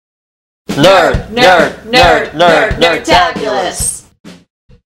Nerdtabulous.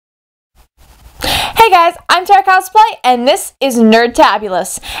 Hey guys, I'm Tara Cosplay, and this is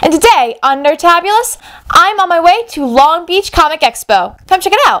Nerdtabulous. And today on Nerdtabulous, I'm on my way to Long Beach Comic Expo. Come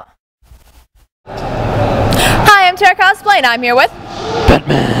check it out. Hi, I'm Tara Cosplay, and I'm here with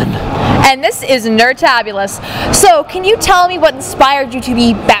Batman. And this is Nerdtabulous. So, can you tell me what inspired you to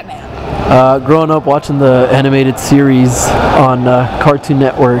be Batman? Growing up watching the animated series on Cartoon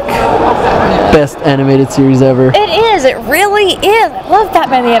Network. Best animated series ever. It is, it really is. I love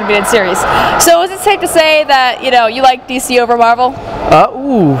Batman the Animated Series. So is it safe to say that, you like DC over Marvel?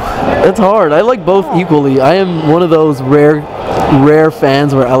 Ooh, that's hard. I like both equally. I am one of those rare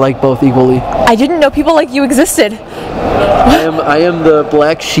fans where I like both equally. I didn't know people like you existed. I am the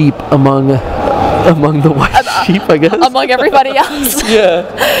black sheep among the white sheep, I guess. Among everybody else. Yeah.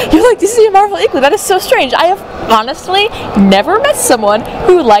 You like DC and Marvel equally. That is so strange. I have honestly never met someone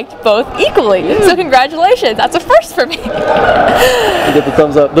who liked both equally. Yeah. So congratulations. That's a first for me. You get the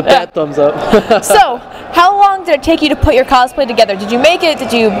thumbs up. The bat thumbs up. So, how long did it take you to put your cosplay together? Did you make it?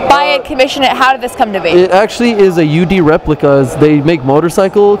 Did you buy it, commission it? How did this come to be? It actually is a UD replicas. They make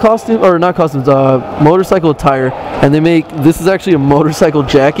motorcycle costumes, or not costumes, motorcycle attire. And this is actually a motorcycle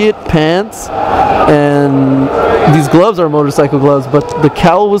jacket, pants, and these gloves are motorcycle gloves, but the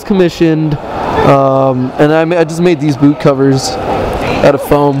cowl was commissioned, and I just made these boot covers out of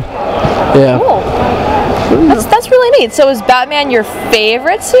foam. Yeah. Cool. That's really neat. So is Batman your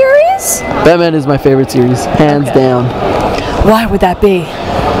favorite series? Batman is my favorite series, hands down. Why would that be?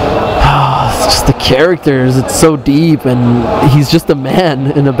 It's just the characters. It's so deep, and he's just a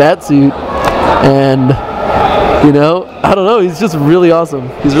man in a bat suit, and I don't know. He's just really awesome.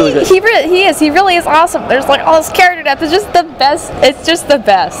 He's really good. He really is awesome. There's like all this character depth. It's just the best. It's just the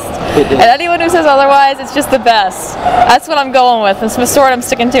best. And anyone who says otherwise, it's just the best. That's what I'm going with. It's my sword. I'm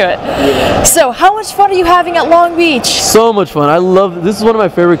sticking to it. Yeah. So, how much fun are you having at Long Beach? So much fun. I love. This is one of my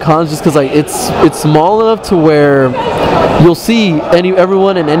favorite cons, just because it's small enough to where you'll see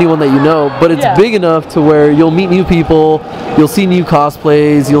everyone and anyone that you know, but it's big enough to where you'll meet new people. You'll see new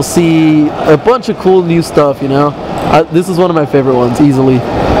cosplays. You'll see a bunch of cool new stuff. This is one of my favorite ones, easily.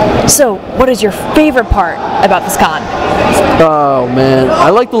 So, what is your favorite part about this con? Oh man, I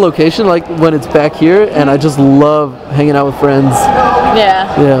like the location, like when it's back here, and I just love hanging out with friends.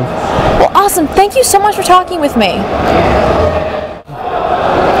 Yeah. Yeah. Well, awesome. Thank you so much for talking with me.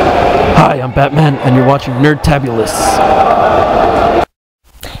 Hi, I'm Batman, and you're watching Nerdtabulous.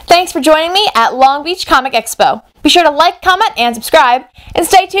 Thanks for joining me at Long Beach Comic Expo. Be sure to like, comment, and subscribe, and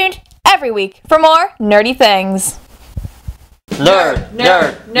stay tuned every week for more nerdy things.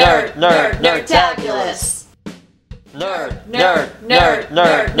 Nerdtabulous.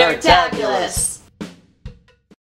 Nerdtabulous.